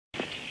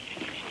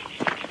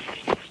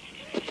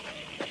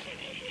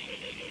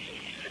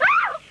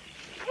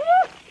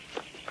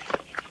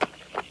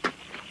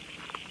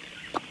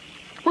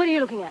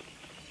looking at?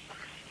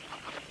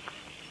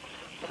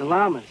 The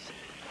llamas.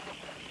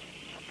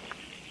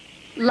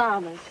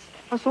 Llamas.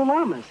 I saw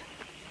llamas.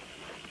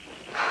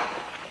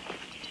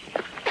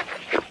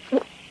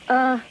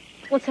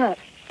 What's that?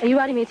 Are you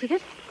writing me a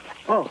ticket?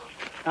 Oh,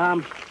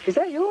 is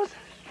that yours?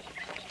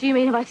 Do you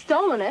mean have I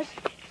stolen it?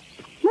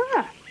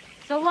 Nah.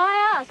 So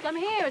why ask? I'm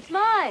here. It's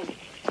mine.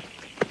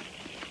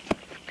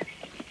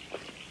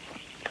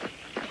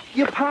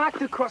 You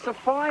parked across a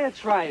fire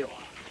trail.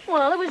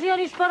 Well, it was the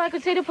only spot I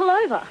could see to pull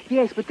over.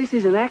 Yes, but this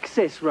is an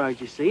access road,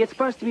 you see. It's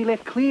supposed to be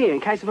left clear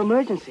in case of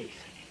emergencies.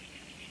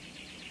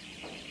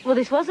 Well,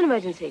 this was an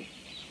emergency.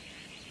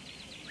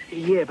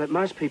 Yeah, but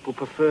most people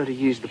prefer to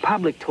use the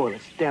public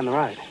toilets down the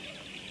road.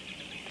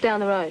 Down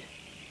the road.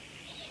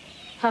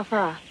 How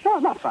far? No,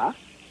 not far.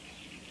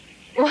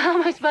 Well, how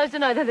am I supposed to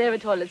know that there are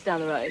toilets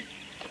down the road?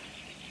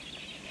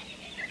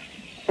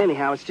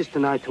 Anyhow, it's just a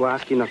note to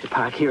ask you not to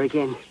park here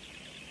again.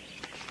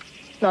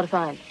 Not a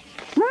fine.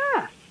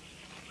 Nah.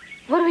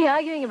 What are we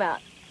arguing about?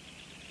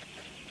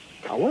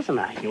 I wasn't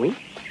arguing.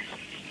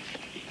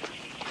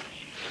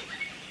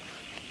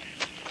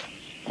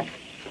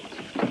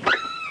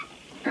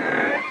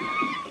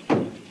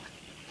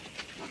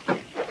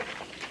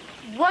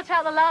 Watch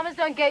out the llamas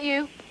don't get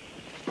you.